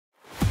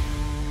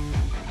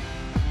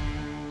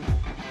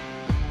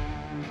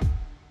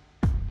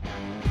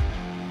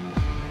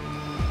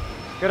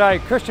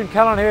G'day, Christian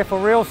Cullen here for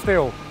Real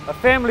Steel, a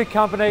family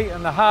company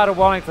in the heart of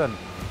Wellington,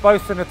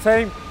 boasting a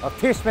team of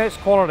test match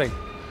quality.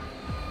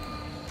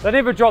 They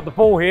never drop the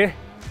ball here.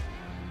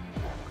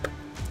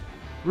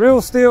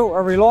 Real Steel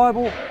are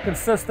reliable,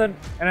 consistent,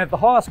 and have the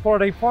highest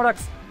quality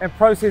products and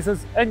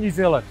processes in New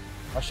Zealand.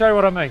 I'll show you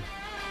what I mean.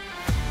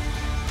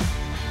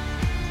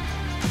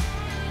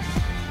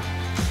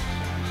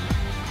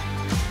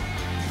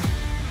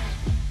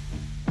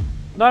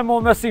 No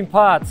more missing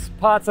parts.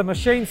 Parts are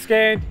machine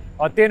scanned,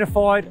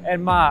 identified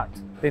and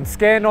marked, then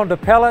scanned onto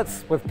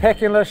pallets with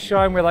packing lists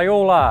showing where they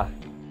all are.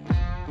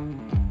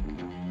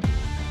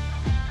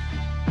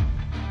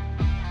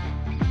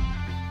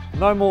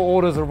 No more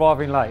orders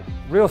arriving late.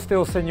 Real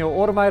Steel send you an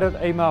automated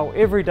email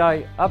every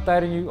day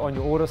updating you on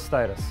your order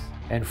status.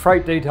 And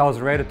freight details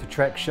are added to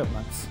track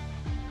shipments.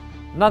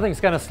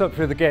 Nothing's going to slip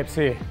through the gaps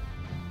here,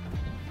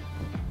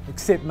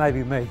 except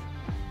maybe me.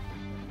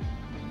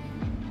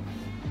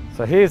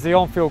 So here's the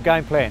on-field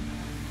game plan.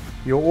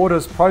 Your order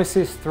is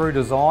processed through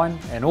design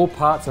and all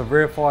parts are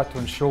verified to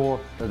ensure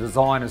the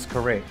design is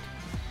correct.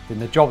 Then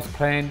the job's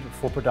planned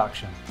for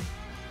production.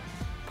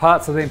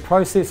 Parts are then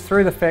processed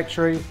through the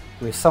factory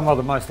where some of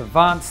the most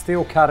advanced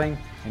steel cutting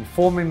and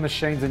forming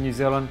machines in New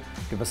Zealand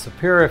give a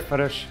superior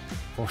finish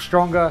for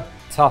stronger,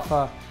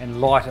 tougher and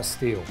lighter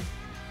steel.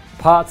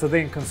 Parts are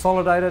then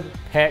consolidated,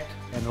 packed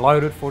and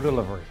loaded for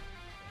delivery.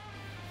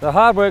 The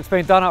hard work's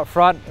been done up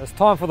front. It's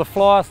time for the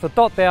flyers to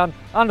dot down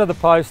under the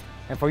post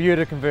and for you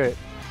to convert.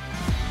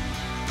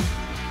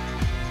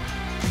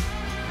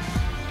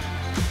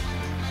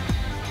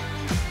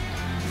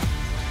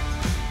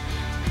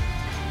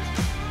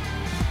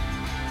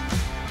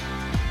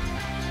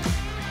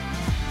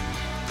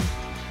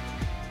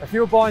 If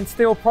you're buying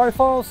steel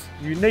profiles,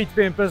 you need to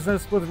be in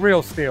business with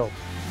Real Steel.